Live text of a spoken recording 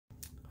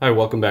Hi,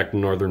 welcome back to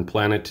Northern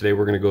Planet. Today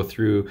we're going to go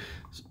through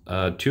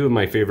two of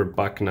my favorite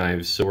buck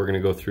knives. So we're going to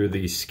go through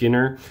the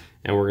Skinner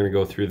and we're going to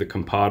go through the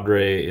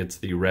Compadre. It's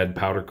the red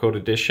powder coat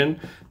edition.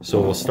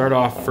 So we'll start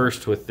off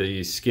first with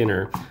the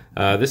Skinner.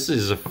 This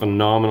is a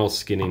phenomenal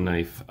skinning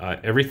knife.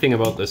 Everything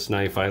about this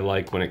knife I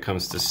like when it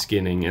comes to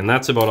skinning, and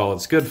that's about all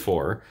it's good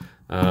for.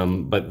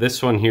 But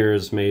this one here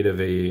is made of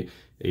a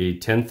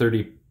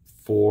 1034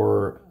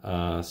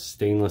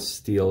 stainless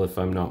steel, if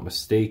I'm not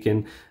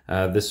mistaken.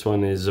 This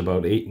one is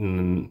about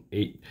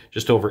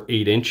just over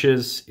 8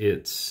 inches.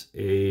 It's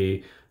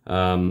a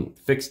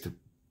fixed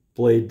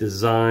blade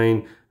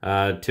design.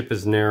 Tip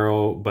is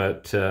narrow,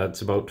 but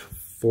it's about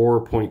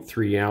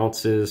 4.3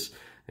 ounces.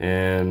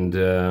 And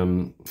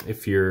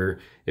if you're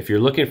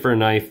looking for a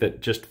knife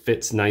that just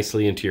fits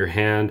nicely into your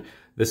hand,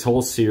 this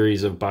whole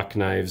series of buck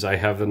knives. I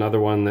have another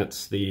one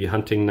that's the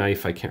hunting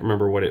knife. I can't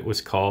remember what it was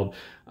called.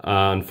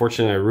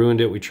 Unfortunately, I ruined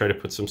it. We tried to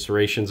put some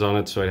serrations on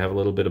it so I'd have a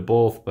little bit of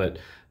both, but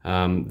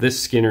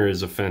this Skinner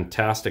is a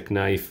fantastic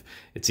knife.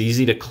 It's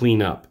easy to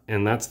clean up,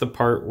 and that's the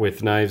part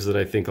with knives that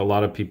I think a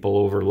lot of people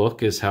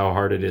overlook, is how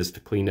hard it is to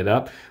clean it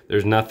up.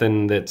 There's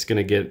nothing that's going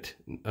to get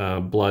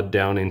blood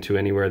down into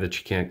anywhere that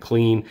you can't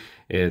clean.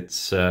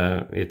 It's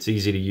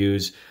easy to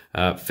use.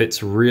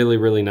 Fits really,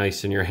 really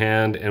nice in your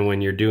hand, and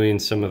when you're doing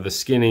some of the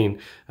skinning,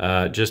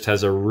 just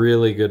has a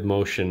really good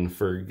motion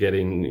for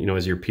getting, you know,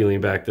 as you're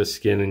peeling back the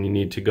skin and you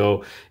need to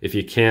go, if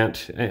you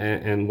can't,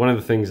 and one of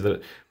the things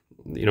that,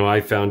 you know, I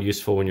found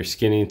useful when you're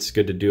skinning, it's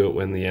good to do it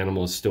when the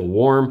animal is still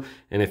warm,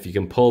 and if you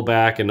can pull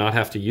back and not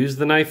have to use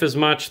the knife as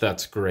much,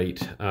 that's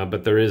great.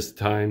 But there is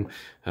time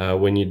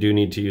when you do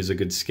need to use a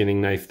good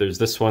skinning knife. There's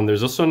this one.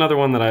 There's also another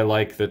one that I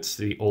like that's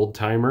the Old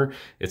Timer.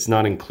 It's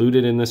not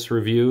included in this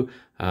review,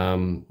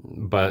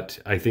 but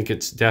I think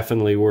it's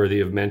definitely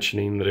worthy of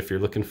mentioning that if you're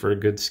looking for a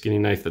good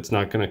skinning knife that's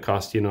not going to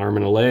cost you an arm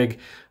and a leg,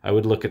 I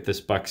would look at this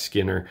buck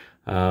Skinner.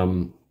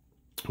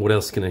 What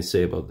else can I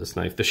say about this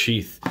knife? The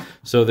sheath.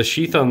 So the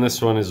sheath on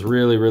this one is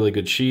really, really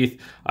good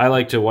sheath. I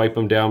like to wipe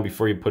them down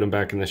before you put them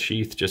back in the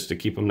sheath just to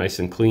keep them nice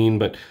and clean,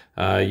 but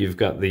you've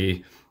got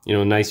the, you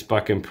know, nice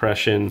buck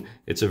impression.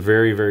 It's a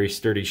very, very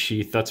sturdy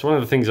sheath. That's one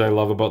of the things I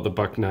love about the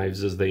buck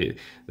knives, is they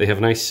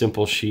have nice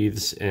simple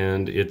sheaths,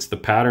 and it's the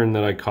pattern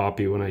that I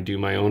copy when I do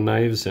my own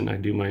knives and I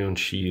do my own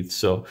sheaths.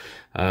 So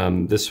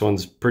this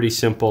one's pretty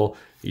simple.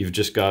 You've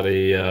just got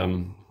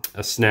a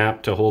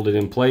snap to hold it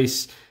in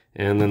place,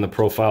 and then the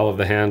profile of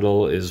the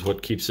handle is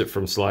what keeps it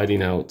from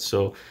sliding out.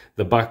 So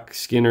the buck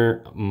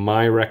Skinner,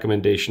 my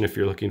recommendation if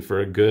you're looking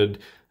for a good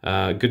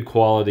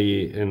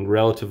quality and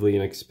relatively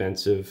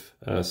inexpensive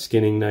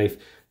skinning knife.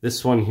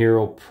 This one here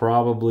will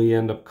probably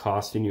end up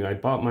costing you, I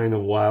bought mine a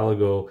while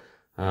ago,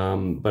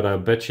 but I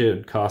bet you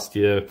it'd cost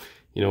you,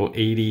 you know,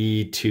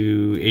 80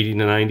 to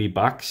 90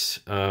 bucks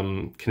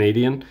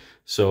Canadian.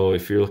 So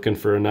if you're looking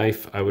for a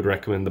knife, I would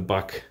recommend the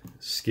buck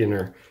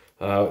Skinner.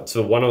 It's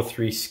a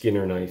 103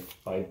 Skinner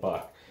knife by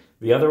Buck.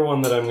 The other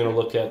one that I'm going to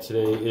look at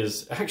today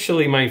is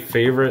actually my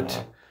favorite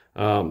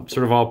sort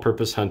of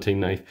all-purpose hunting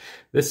knife.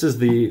 This is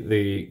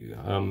the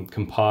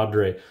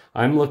Compadre.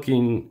 I'm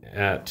looking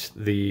at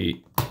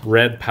the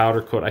red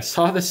powder coat. I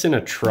saw this in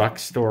a truck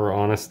store,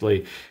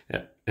 honestly,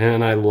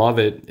 and I love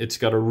it. It's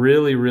got a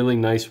really, really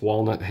nice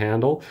walnut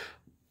handle.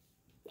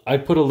 I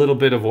put a little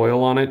bit of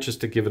oil on it just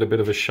to give it a bit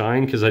of a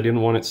shine, because I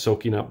didn't want it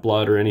soaking up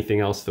blood or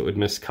anything else that would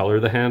miscolor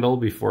the handle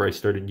before I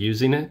started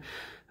using it.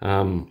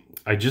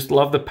 I just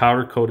love the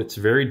powder coat. It's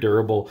very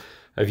durable.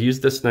 I've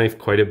used this knife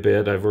quite a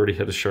bit. I've already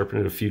had to sharpen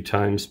it a few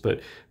times,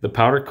 but the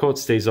powder coat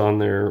stays on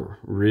there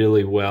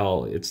really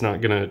well. It's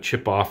not going to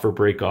chip off or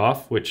break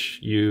off, which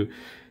you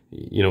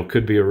know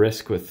could be a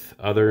risk with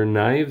other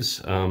knives.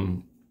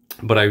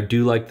 But I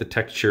do like the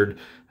textured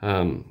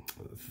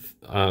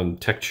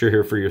texture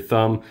here for your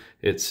thumb.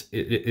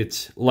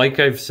 It's like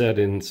I've said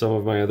in some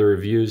of my other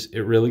reviews,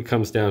 it really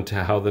comes down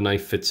to how the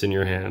knife fits in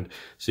your hand.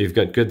 So you've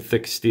got good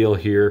thick steel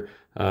here.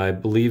 I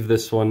believe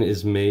this one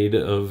is made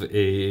of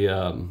a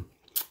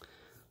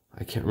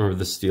I can't remember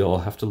the steel, I'll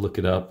have to look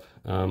it up,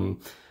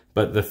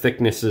 but the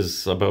thickness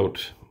is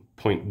about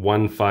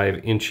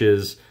 0.15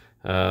 inches.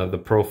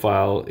 The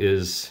profile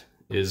is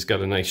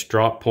got a nice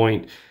drop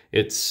point.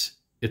 It's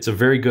a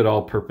very good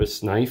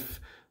all-purpose knife.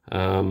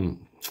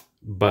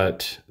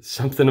 But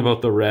something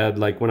about the red,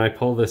 like when I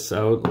pull this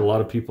out, a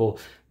lot of people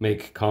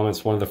make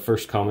comments. One of the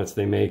first comments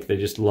they make, they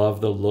just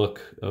love the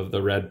look of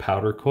the red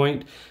powder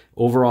coat.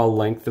 Overall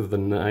length of the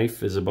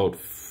knife is about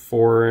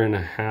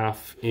 4.5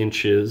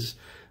 inches.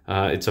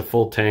 It's a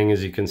full tang,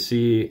 as you can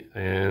see,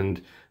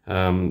 and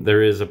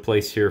there is a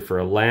place here for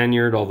a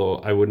lanyard, although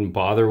I wouldn't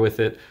bother with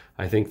it.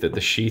 I think that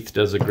the sheath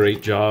does a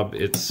great job.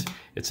 It's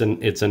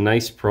a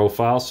nice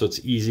profile, so it's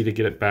easy to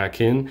get it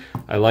back in.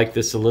 I like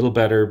this a little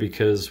better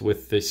because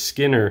with the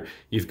Skinner,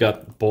 you've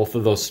got both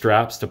of those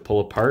straps to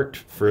pull apart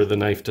for the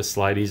knife to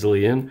slide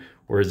easily in,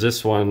 whereas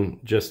this one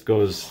just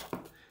goes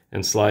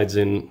and slides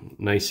in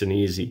nice and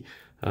easy.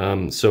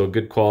 So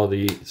good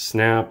quality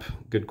snap,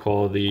 good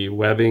quality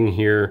webbing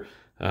here,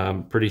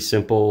 pretty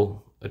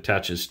simple,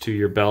 attaches to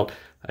your belt.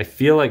 I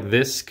feel like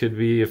this could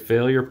be a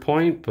failure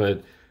point,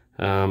 but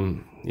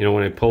You know,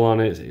 when I pull on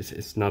it,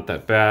 it's not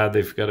that bad.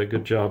 They've got a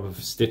good job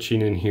of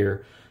stitching in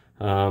here.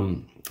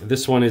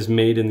 This one is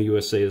made in the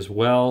USA as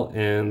well,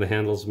 and the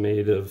handle's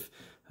made of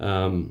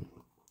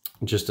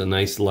just a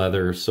nice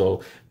leather.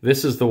 So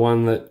this is the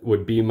one that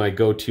would be my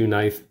go-to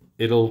knife.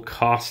 It'll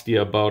cost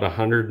you about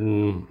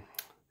 120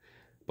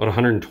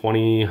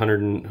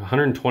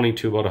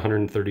 to about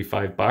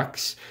 135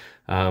 bucks.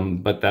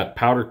 But that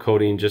powder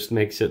coating just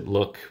makes it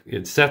look,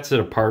 it sets it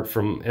apart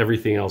from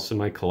everything else in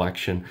my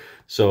collection.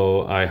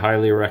 So I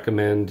highly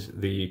recommend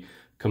the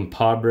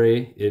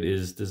Compadre. It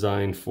is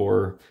designed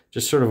for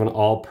just sort of an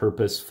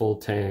all-purpose full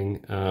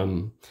tang.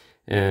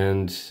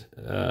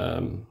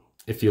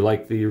 If you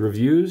like the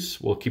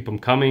reviews, we'll keep them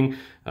coming.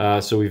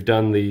 So we've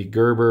done the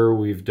Gerber,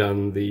 we've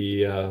done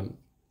the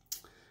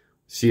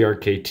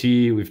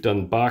CRKT, we've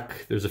done Buck.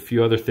 There's a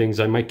few other things.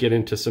 I might get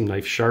into some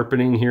knife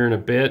sharpening here in a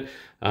bit.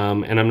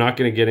 And I'm not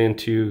going to get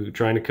into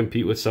trying to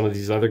compete with some of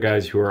these other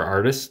guys who are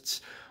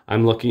artists.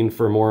 I'm looking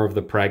for more of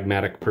the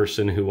pragmatic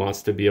person who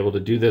wants to be able to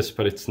do this,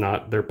 but it's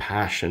not their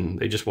passion.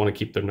 They just want to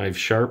keep their knife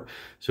sharp.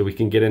 So we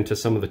can get into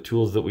some of the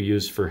tools that we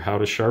use for how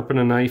to sharpen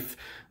a knife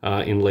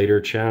in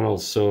later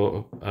channels.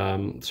 So,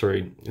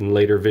 in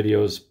later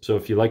videos. So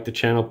if you like the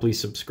channel, please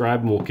subscribe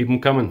and we'll keep them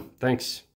coming. Thanks.